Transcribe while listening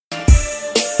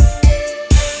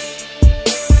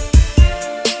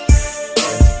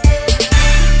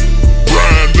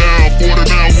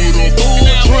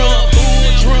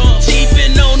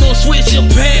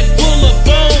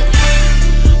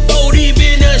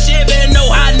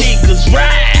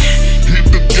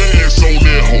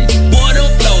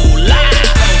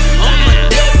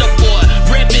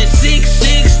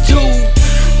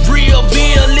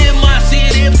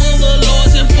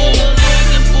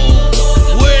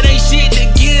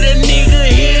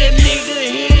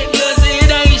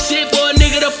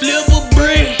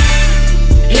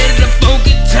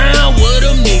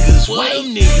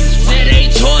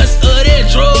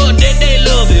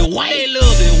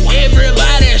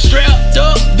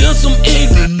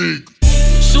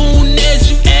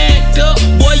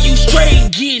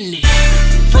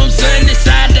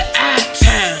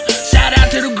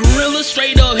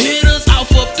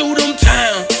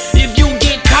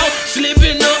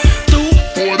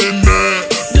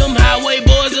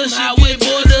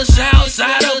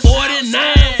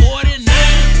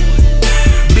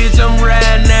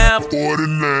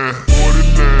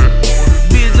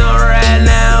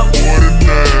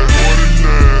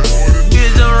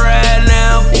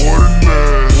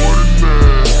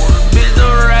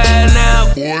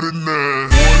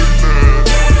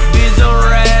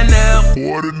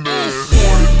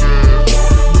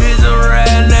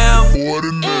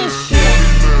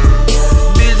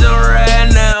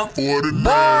49.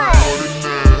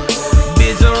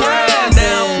 Bitch, I'm riding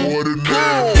down. 49.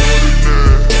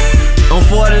 I'm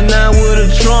 49 with a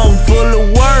trunk full of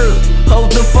work.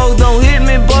 Hope the folks don't hit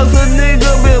me, bust a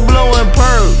nigga been blowing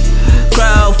perk.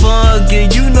 Crowd funkin',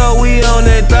 you know we on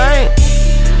that thing.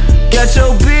 Got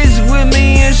your bitch with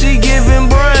me and she giving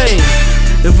brain.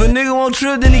 If a nigga won't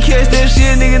trip, then he catch that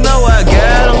shit, nigga know I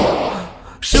got him.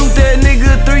 Shoot that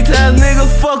nigga 3 times, nigga,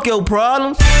 fuck your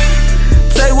problems.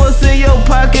 Say what's in your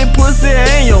pocket, pussy,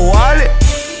 and your wallet.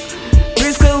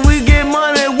 Bitch, cause we get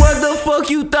money, what the fuck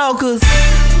you thought? Cause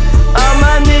all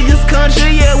my niggas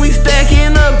country, yeah, we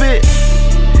stacking up it.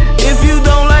 If you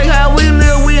don't like how we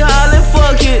live, we holler